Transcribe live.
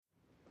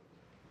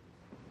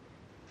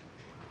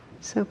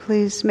So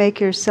please make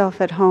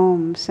yourself at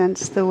home.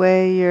 Sense the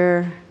way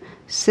you're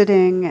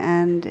sitting,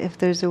 and if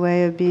there's a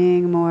way of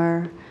being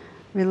more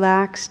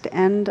relaxed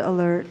and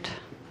alert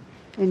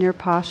in your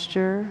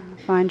posture,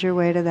 find your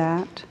way to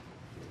that.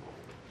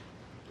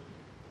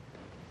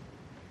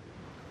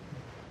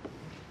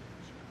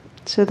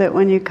 So that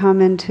when you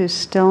come into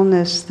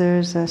stillness,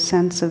 there's a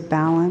sense of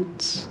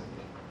balance,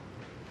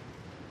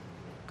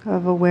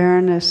 of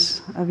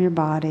awareness of your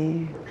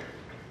body,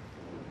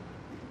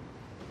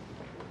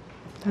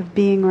 of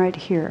being right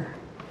here.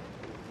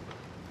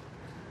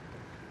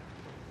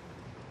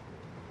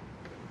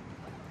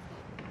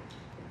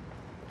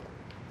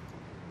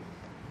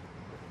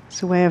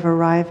 It's a way of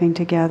arriving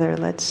together.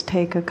 Let's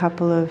take a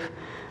couple of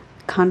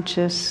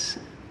conscious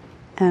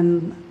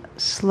and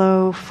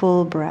slow,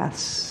 full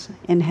breaths.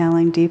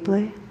 Inhaling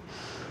deeply.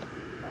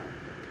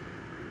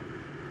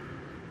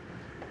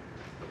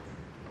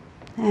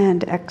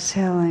 And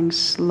exhaling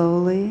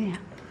slowly.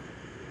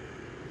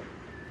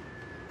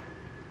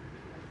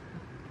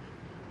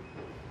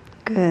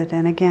 Good.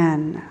 And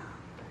again,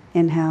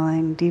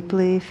 inhaling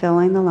deeply,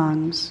 filling the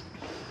lungs.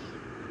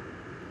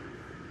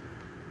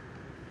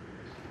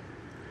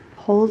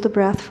 Hold the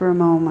breath for a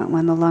moment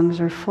when the lungs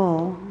are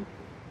full.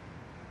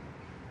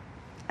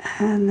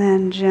 And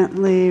then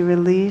gently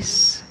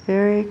release,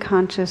 very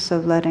conscious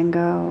of letting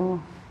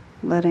go,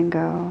 letting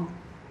go,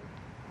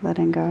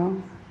 letting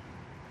go.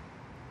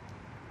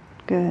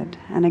 Good.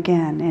 And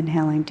again,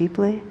 inhaling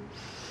deeply.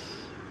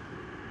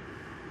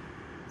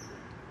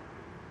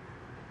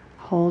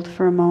 Hold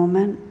for a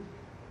moment.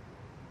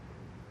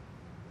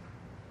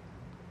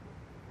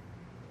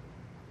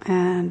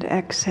 And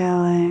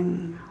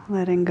exhaling,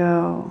 letting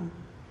go,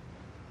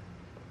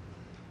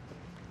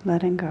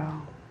 letting go.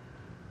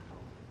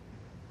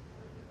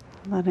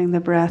 Letting the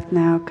breath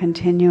now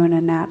continue in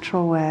a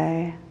natural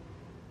way,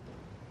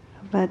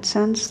 but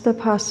sense the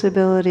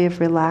possibility of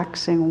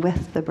relaxing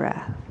with the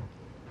breath.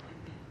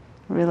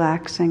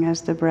 Relaxing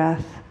as the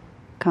breath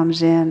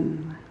comes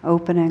in,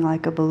 opening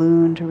like a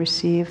balloon to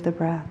receive the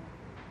breath.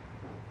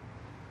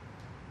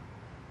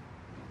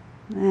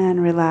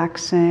 And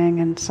relaxing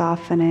and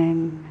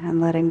softening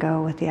and letting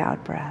go with the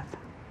out-breath.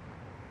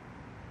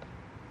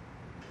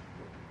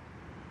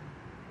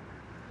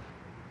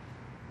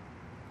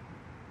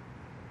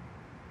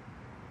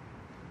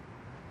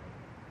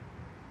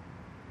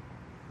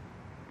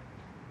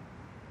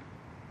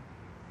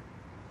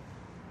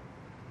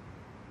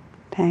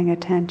 Paying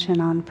attention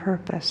on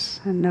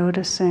purpose and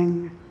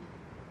noticing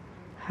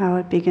how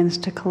it begins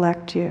to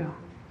collect you,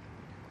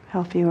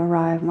 help you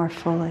arrive more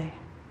fully.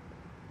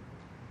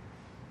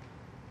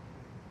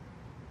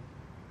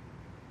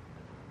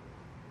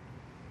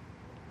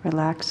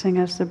 Relaxing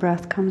as the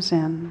breath comes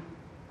in,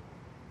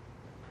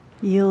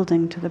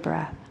 yielding to the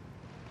breath,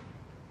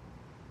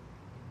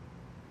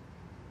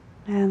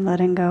 and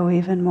letting go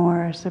even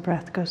more as the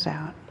breath goes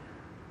out.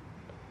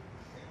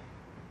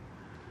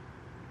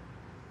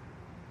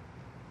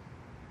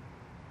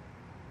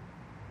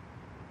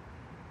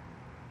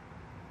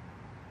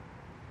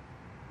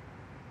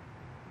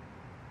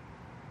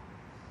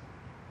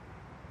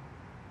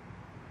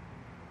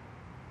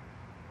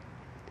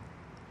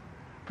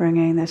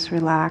 Bringing this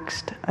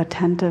relaxed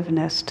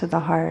attentiveness to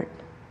the heart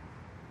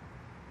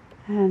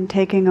and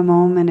taking a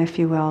moment, if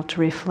you will,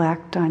 to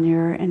reflect on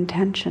your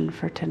intention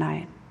for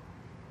tonight.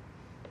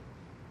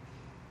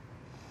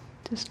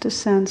 Just to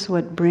sense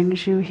what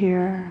brings you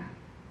here,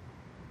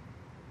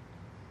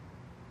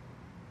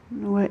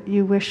 what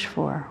you wish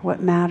for,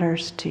 what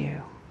matters to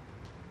you.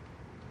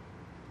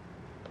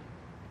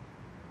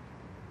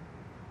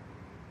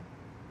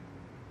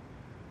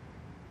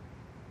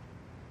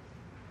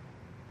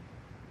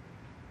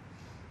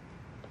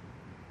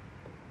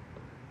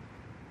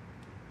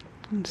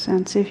 And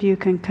sense if you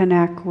can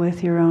connect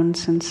with your own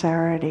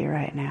sincerity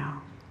right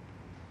now.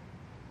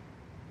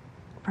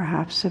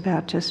 Perhaps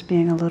about just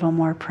being a little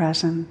more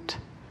present,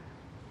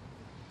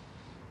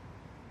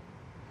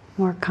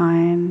 more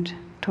kind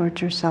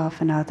towards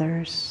yourself and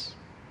others.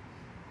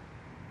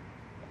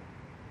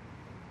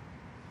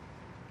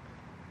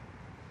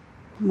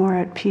 More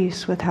at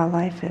peace with how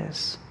life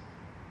is.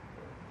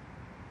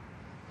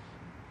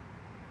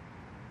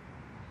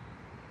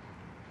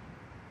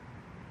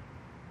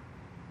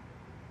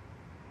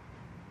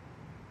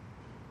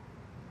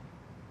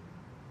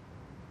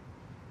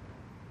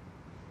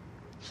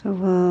 So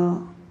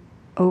we'll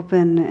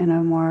open in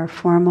a more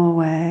formal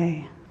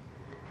way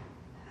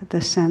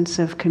the sense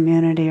of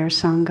community or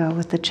sangha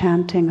with the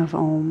chanting of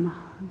Om,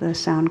 the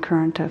sound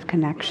current of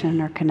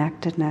connection or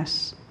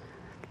connectedness.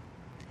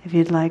 If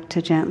you'd like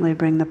to gently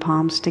bring the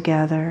palms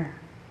together,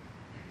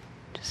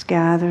 just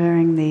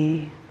gathering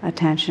the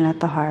attention at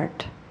the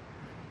heart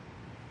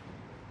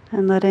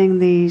and letting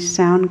the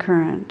sound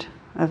current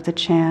of the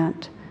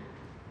chant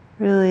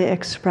really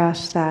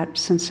express that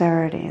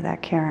sincerity,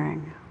 that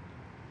caring.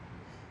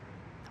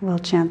 We'll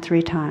chant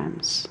 3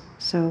 times.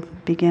 So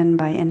begin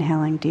by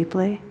inhaling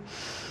deeply.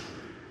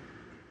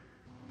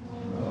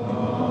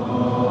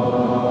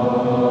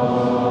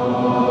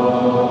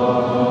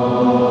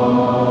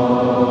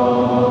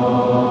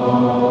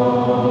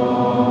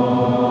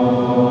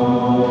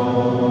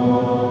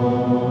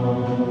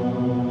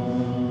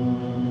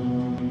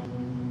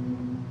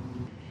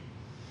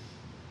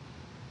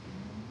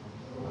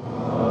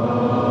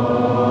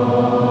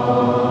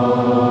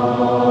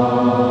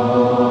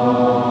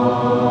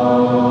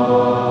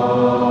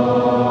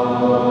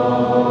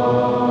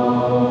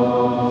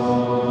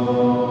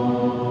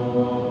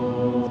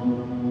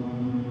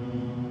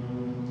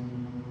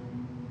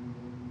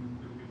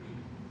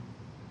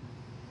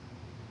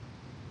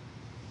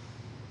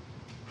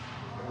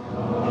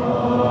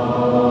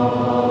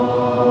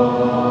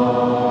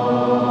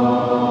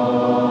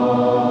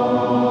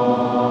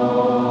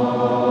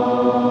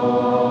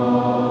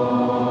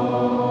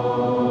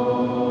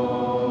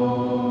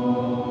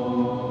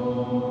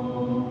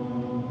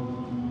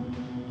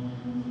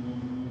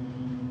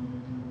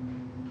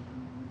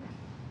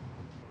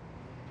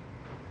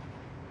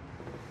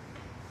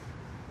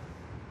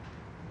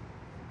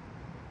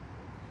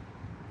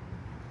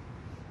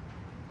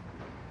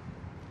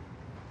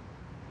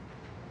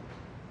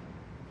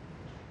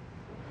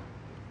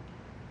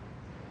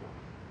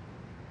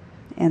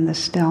 in the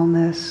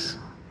stillness.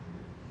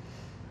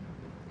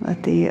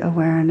 Let the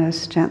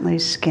awareness gently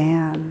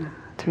scan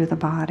through the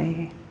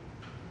body.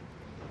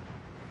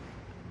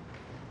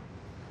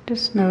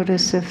 Just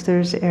notice if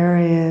there's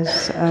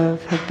areas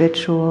of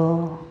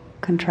habitual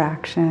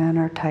contraction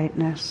or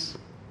tightness.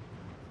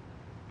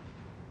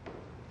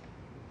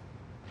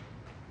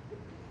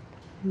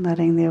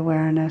 Letting the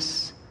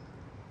awareness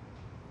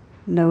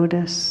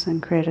notice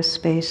and create a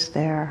space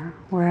there,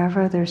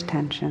 wherever there's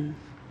tension.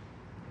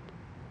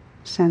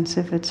 Sense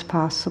if it's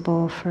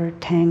possible for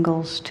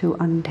tangles to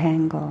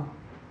untangle.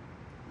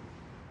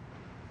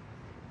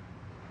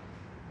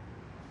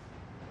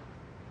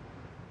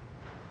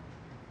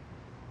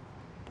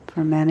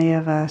 For many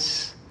of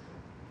us,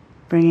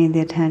 bringing the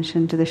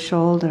attention to the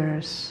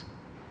shoulders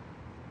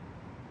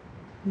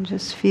and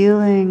just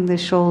feeling the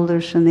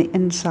shoulders from the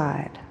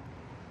inside.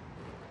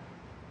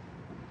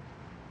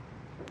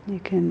 You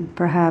can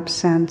perhaps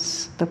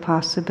sense the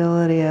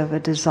possibility of a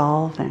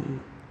dissolving,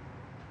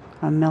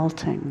 a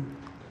melting.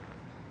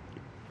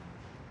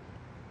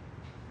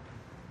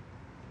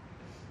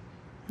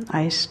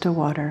 Ice to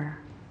water.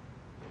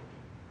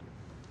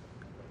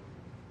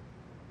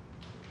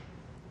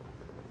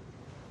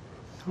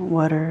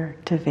 Water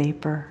to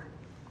vapor.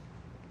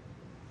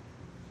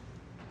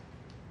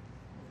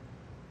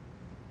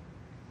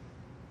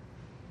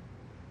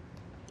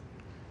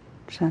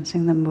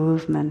 Sensing the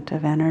movement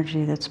of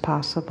energy that's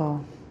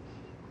possible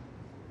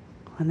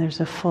when there's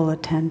a full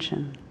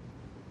attention.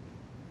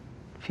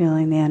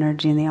 Feeling the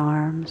energy in the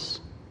arms.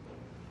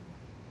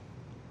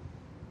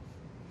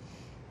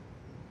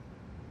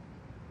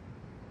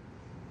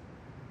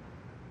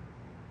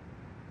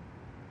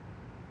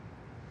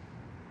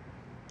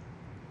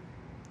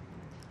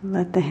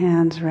 Let the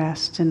hands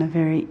rest in a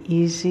very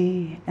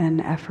easy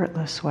and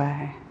effortless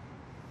way.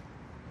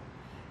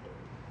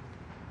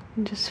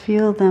 And just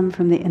feel them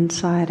from the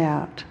inside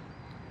out.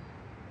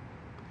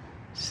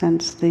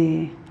 Sense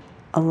the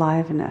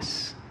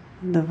aliveness,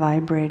 the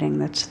vibrating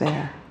that's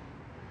there.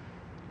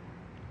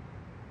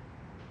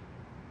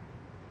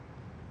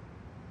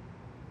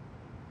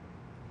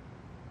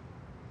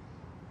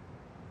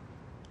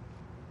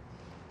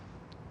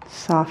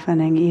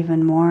 Softening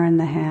even more in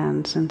the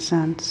hands and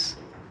sense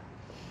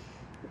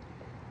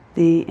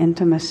the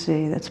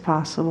intimacy that's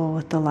possible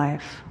with the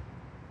life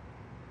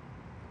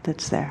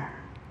that's there.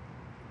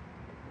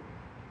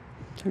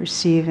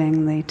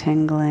 Receiving the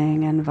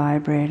tingling and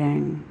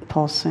vibrating,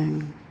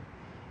 pulsing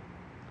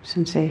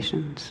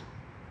sensations.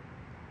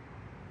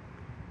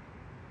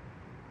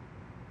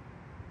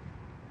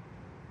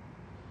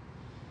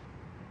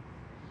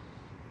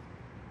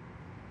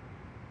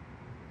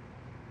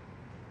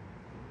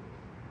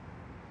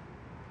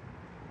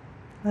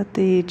 Let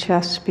the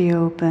chest be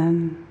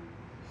open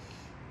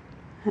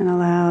and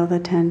allow the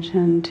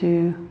tension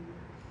to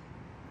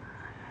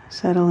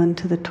settle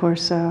into the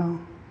torso,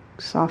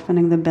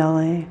 softening the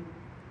belly,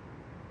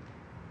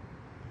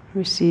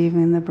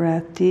 receiving the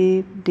breath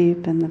deep,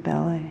 deep in the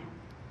belly.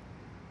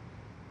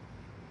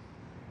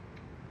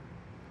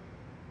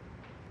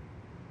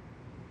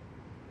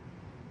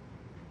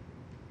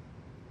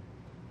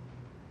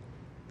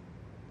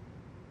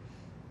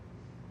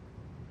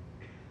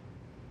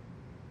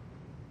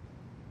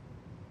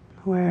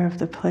 Aware of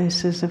the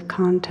places of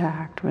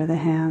contact where the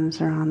hands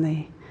are on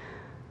the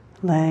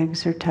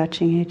legs or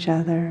touching each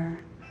other,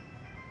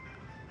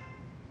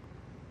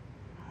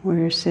 where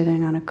you're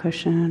sitting on a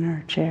cushion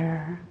or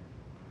chair,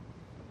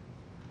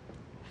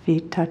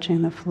 feet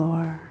touching the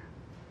floor.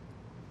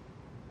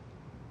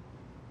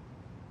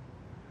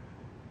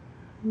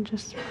 And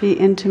just be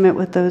intimate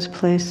with those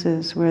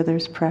places where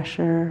there's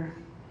pressure,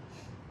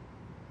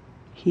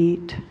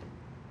 heat,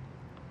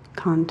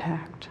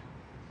 contact.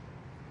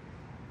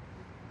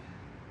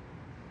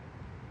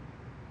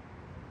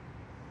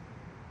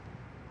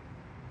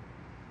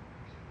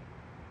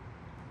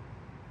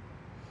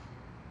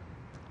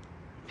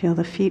 Feel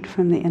the feet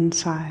from the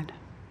inside.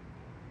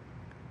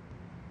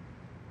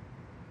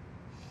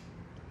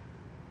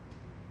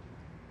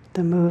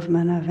 The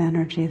movement of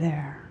energy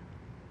there.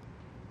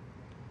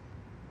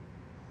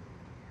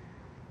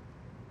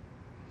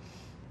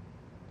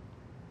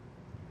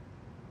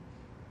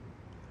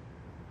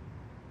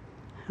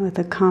 With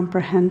a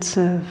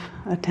comprehensive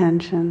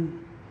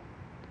attention,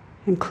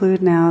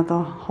 include now the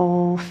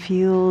whole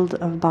field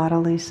of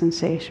bodily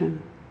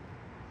sensation.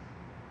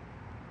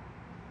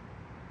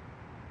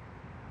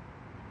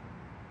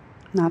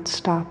 Not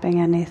stopping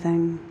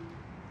anything,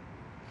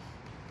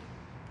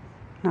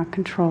 not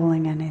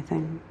controlling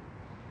anything.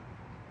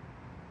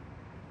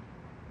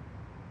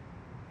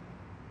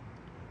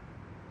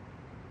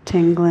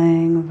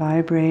 Tingling,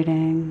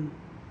 vibrating,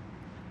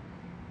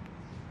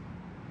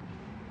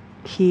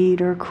 heat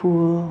or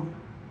cool,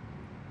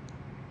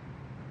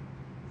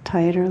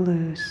 tight or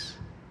loose,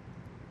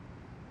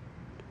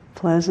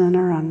 pleasant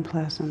or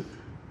unpleasant.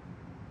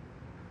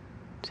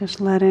 Just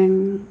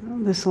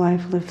letting this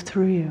life live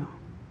through you.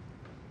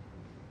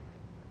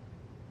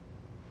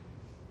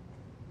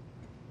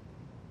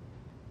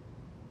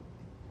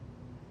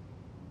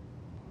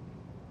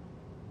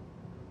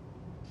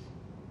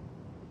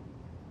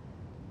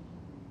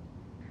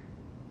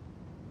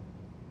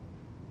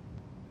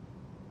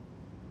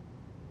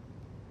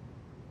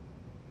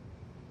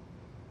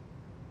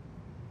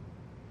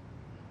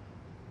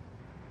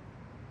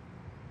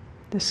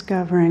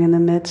 discovering in the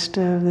midst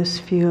of this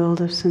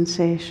field of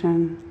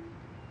sensation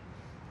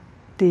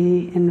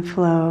the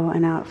inflow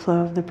and outflow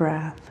of the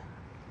breath,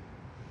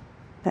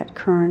 that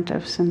current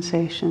of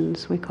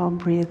sensations we call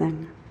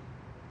breathing.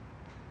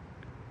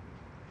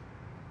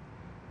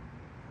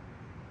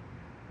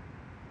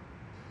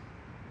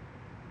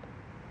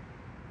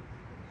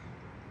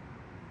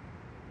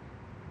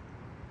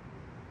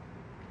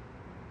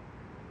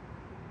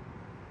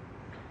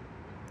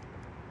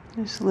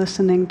 Just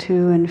listening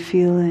to and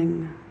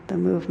feeling the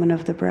movement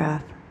of the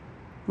breath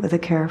with a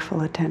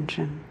careful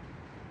attention.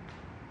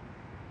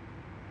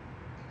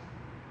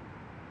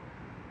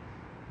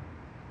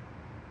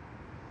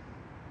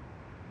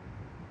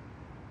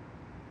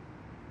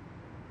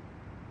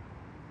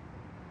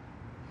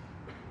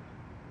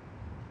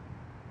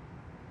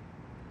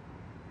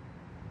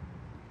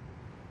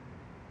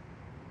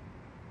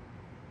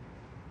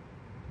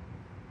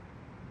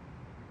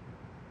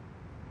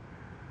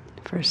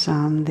 For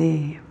some,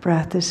 the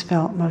breath is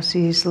felt most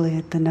easily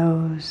at the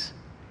nose,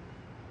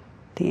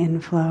 the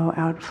inflow,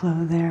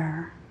 outflow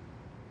there.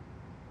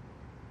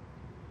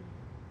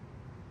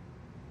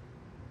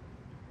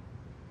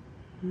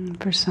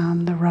 And for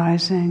some, the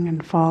rising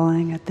and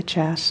falling at the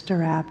chest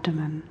or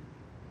abdomen.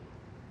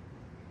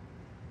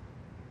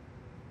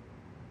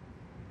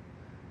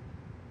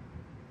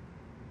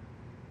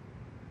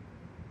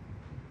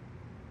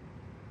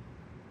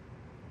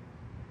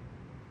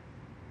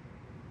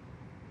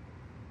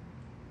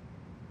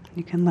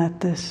 You can let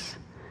this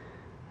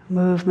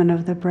movement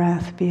of the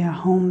breath be a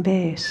home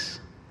base.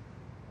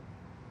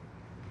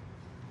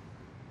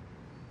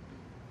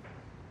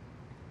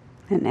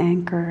 An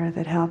anchor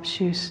that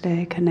helps you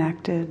stay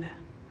connected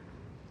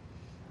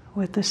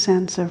with the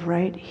sense of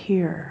right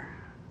here,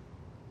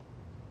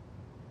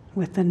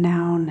 with the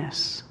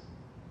nowness.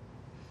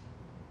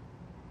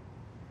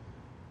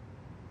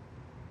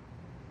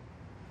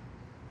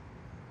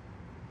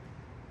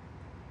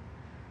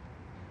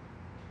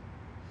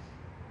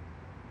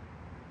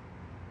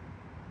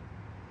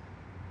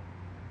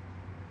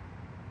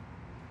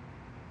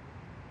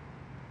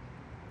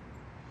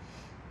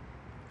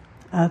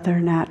 Other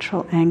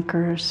natural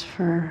anchors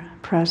for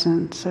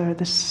presence are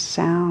the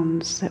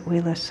sounds that we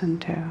listen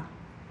to.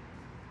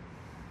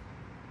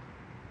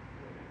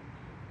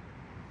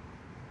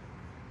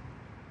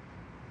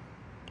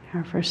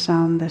 Or for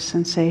some, the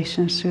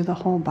sensations through the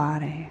whole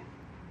body.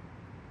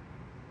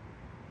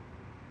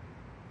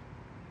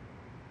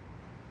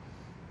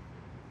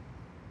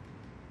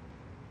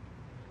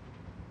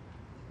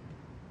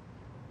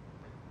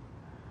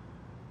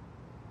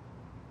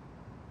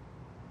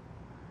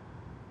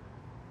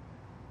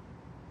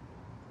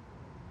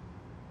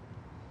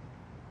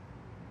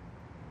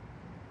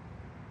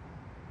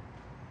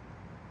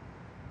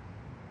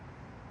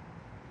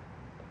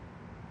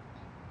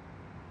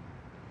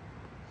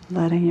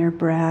 Letting your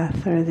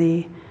breath or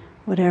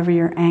whatever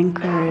your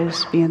anchor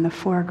is be in the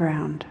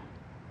foreground.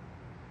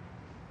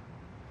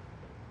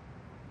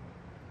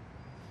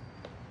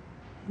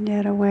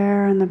 Yet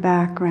aware in the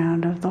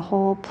background of the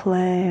whole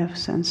play of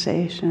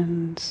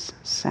sensations,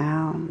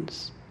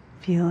 sounds,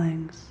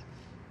 feelings.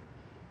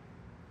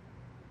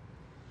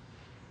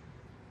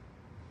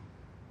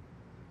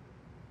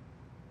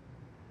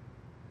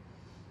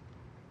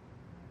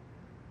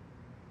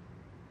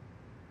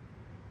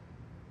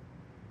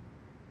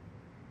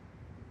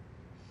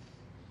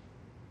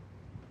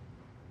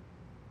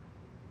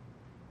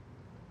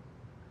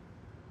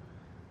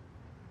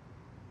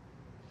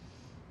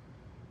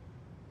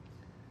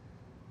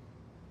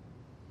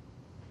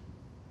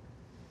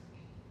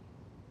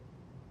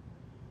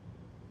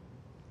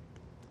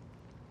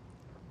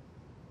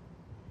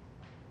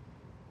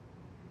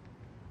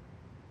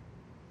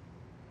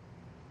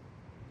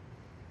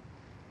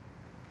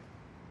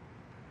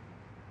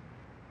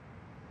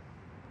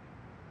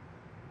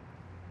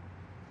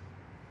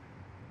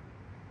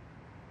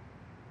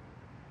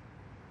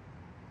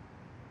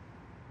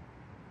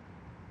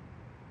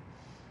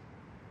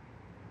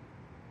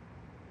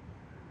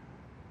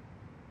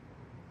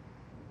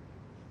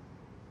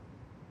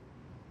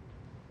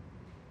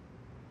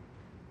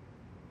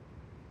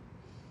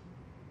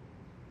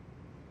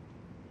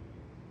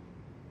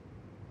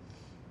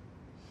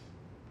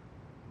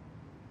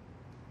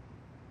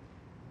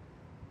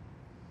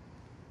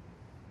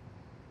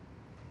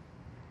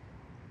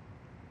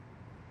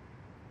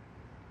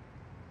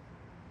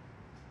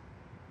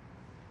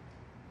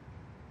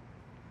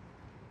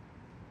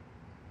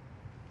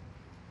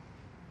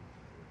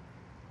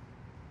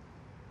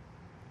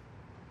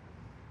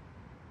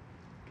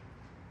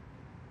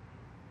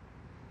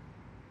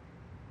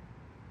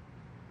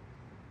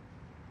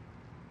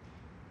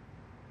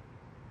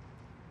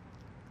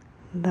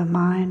 The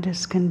mind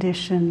is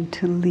conditioned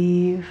to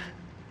leave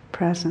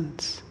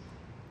presence,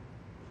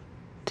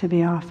 to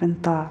be off in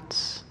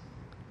thoughts.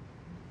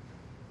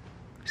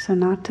 So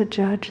not to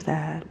judge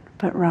that,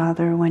 but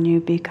rather when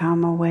you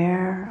become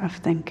aware of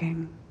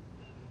thinking,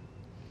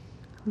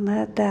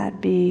 let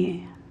that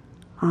be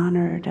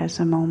honored as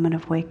a moment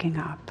of waking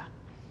up.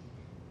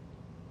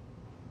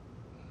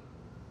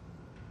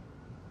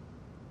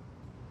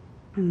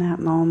 In that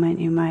moment,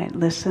 you might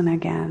listen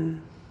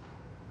again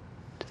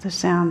to the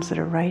sounds that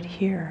are right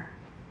here,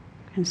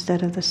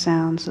 instead of the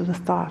sounds of the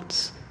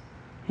thoughts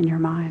in your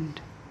mind.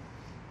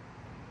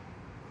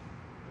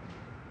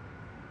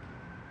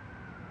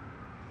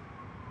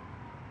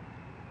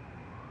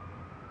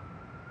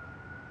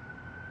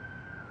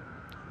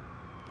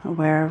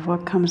 Aware of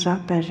what comes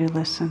up as you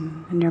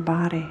listen in your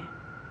body.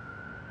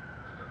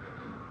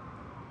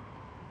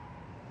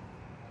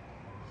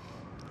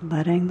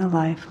 Letting the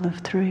life live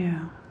through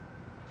you.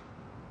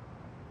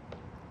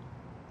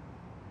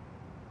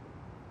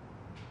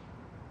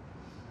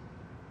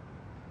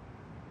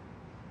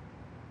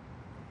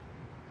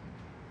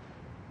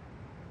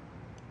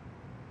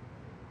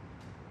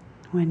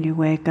 When you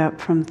wake up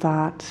from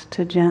thoughts,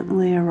 to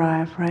gently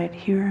arrive right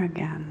here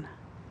again.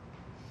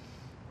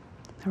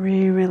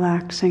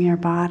 Relaxing your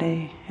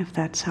body if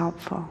that's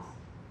helpful.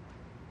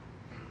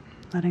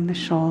 Letting the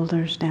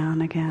shoulders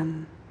down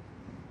again.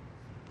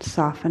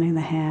 Softening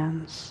the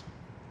hands.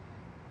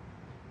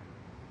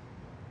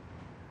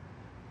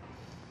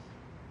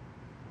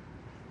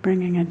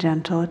 Bringing a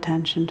gentle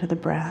attention to the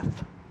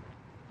breath.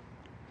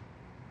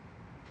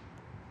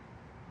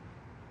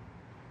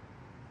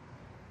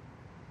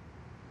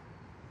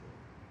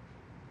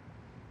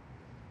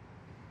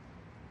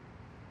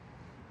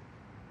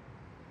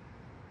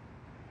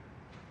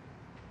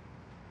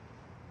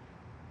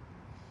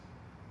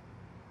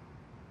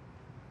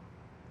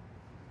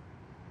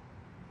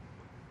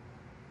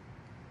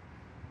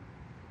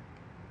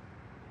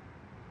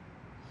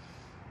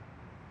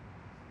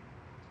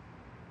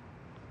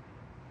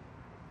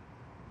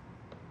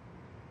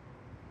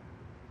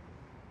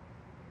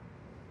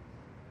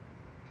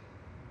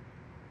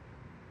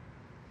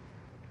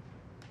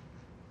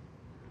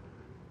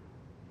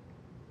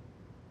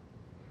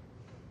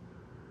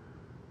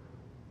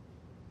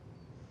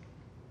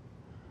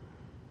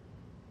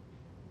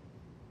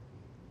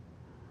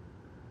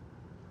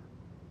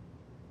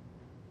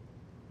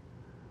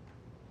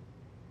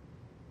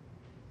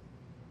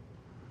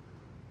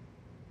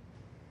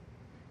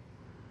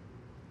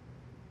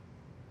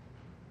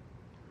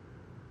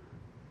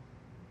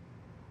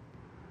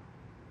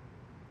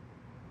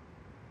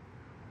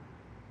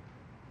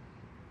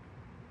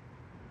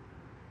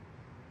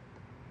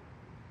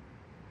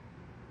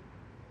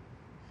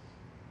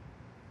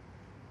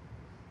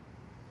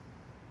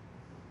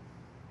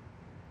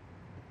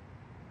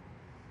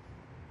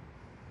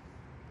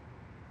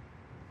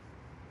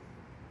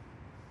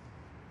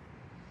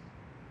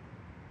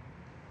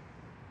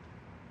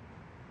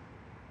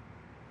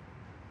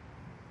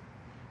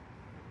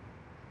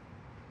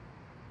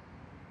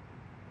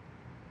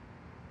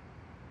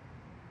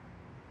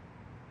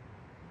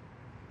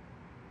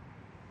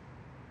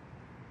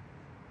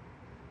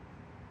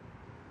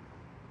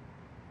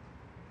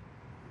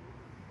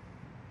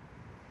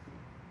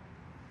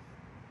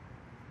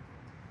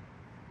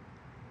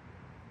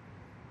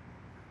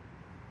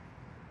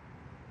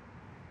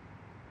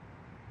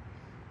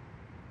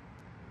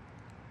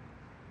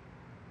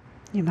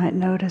 You might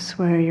notice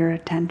where your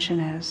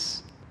attention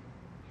is.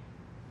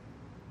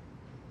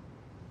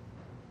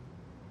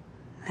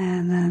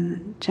 And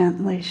then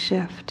gently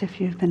shift, if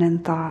you've been in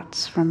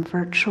thoughts, from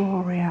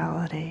virtual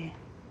reality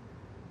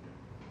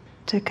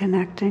to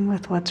connecting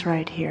with what's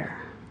right here.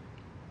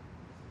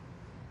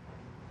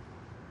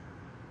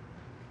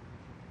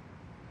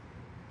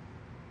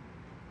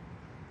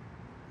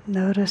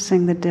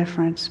 Noticing the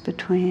difference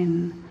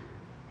between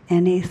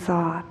any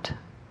thought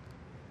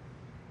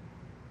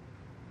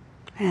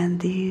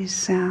and these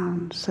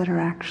sounds that are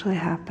actually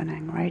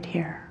happening right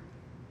here.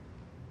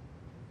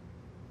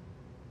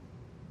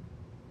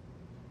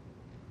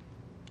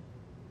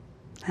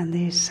 And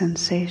these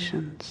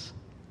sensations.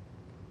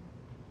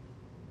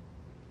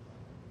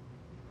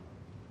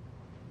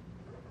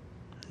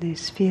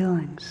 These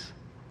feelings.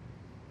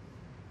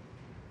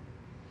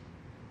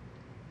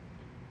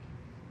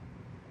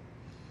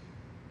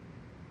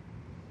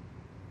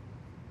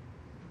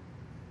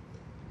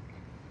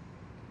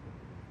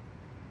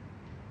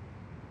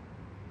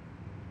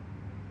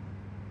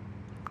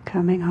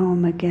 Coming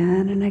home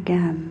again and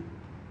again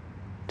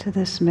to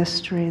this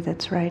mystery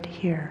that's right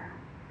here.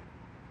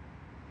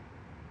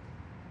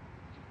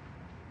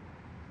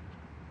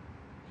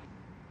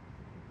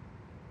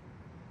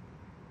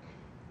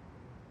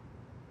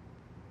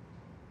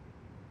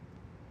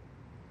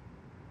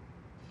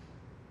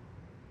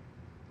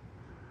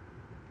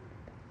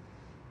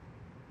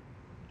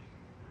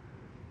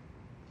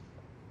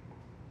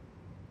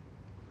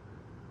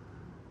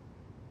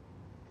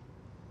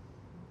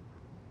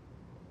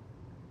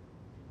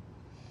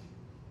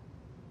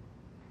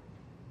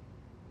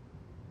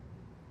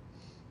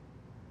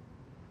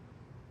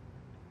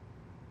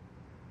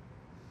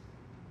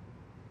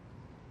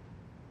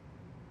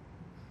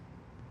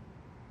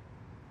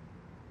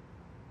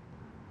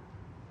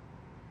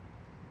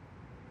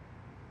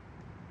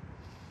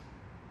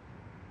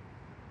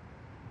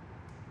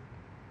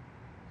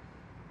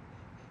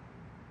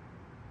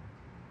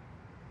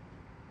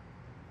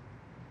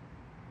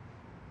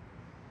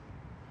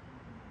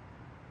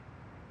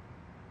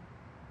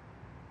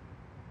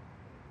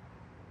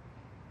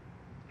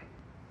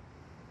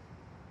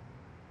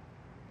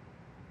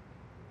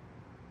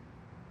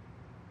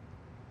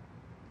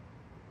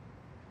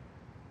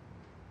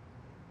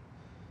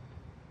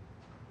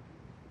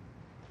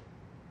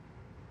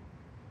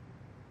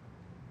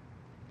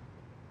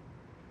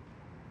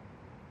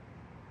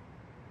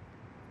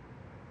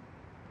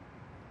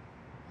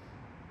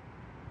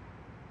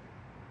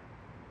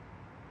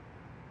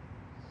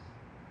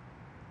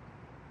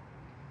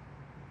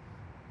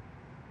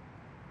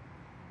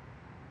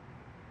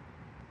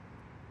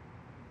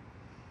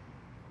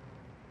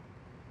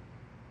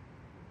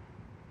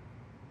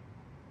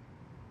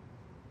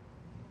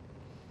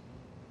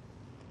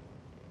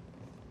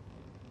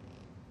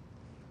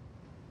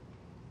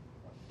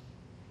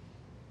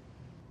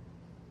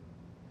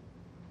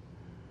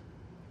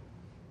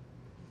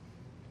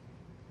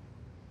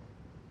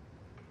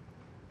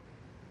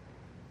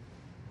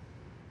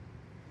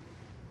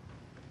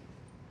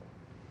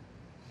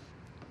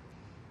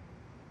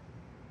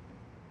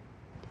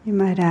 You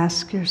might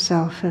ask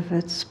yourself if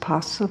it's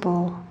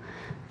possible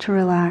to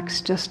relax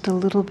just a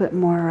little bit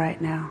more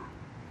right now,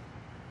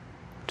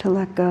 to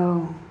let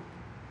go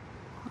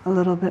a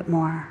little bit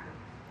more.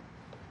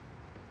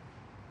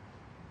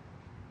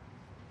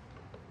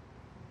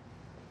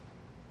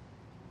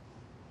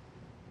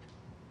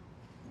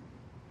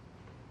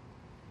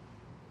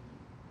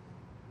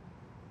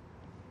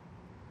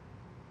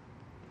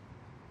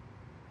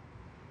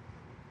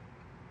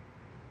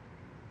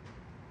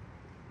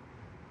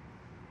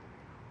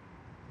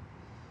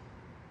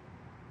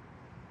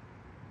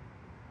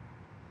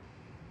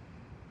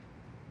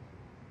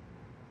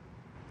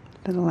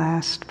 For the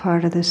last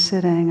part of the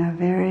sitting, a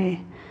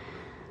very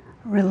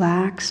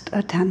relaxed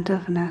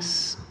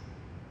attentiveness,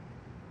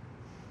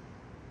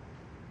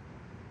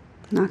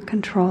 not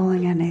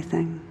controlling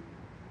anything.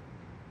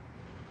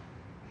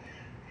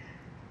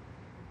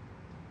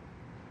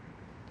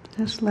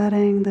 Just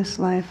letting this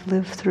life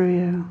live through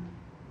you.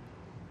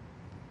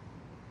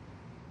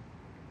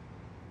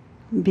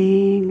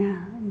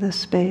 Being the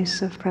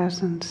space of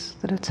presence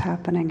that it's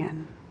happening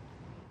in.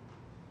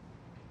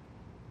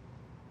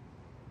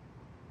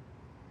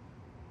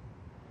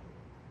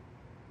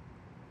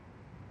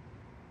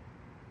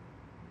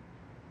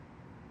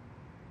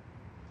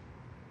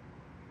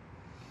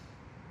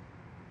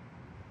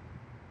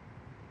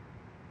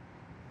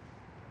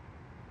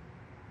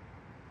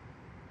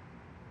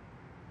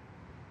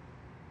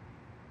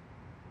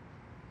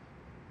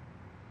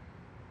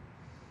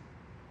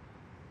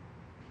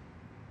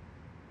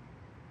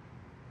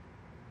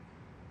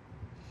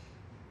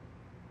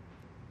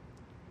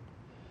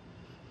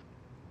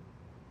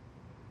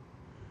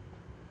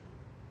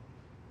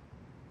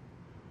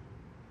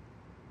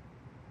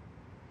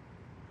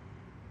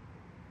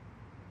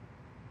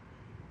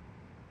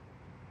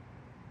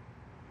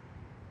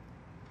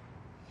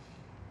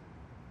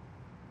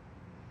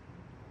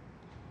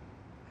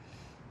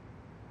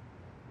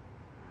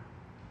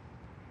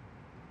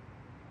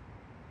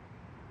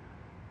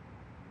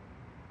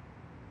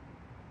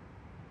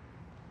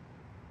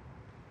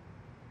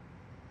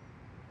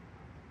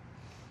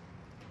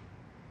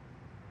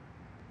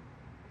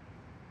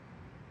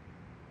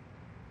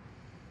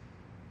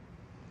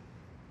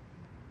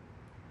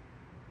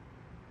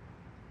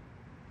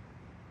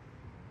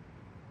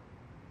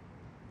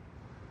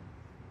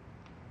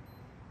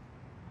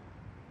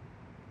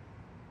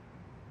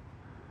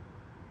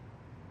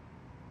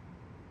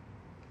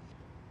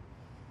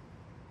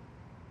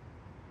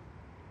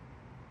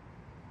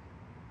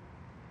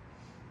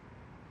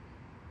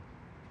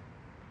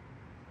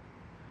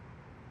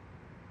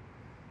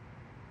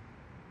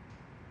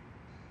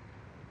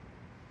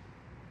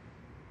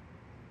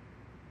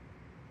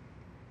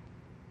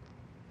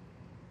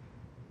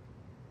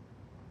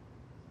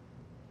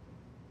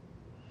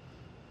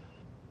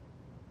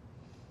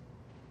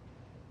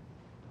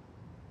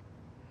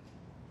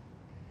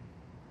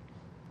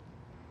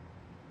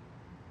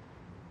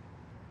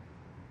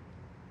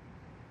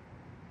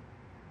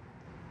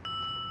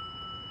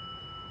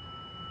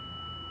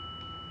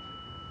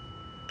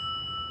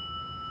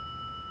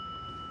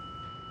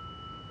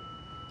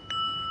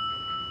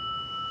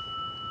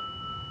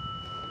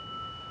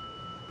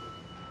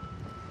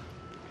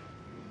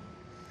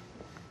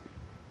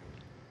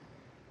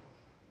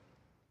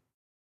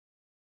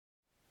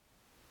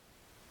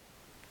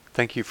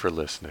 Thank you for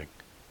listening.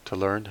 To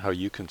learn how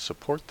you can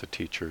support the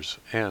teachers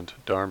and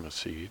Dharma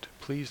Seed,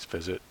 please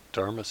visit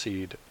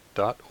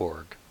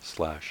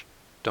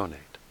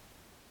dharmaseed.org/donate.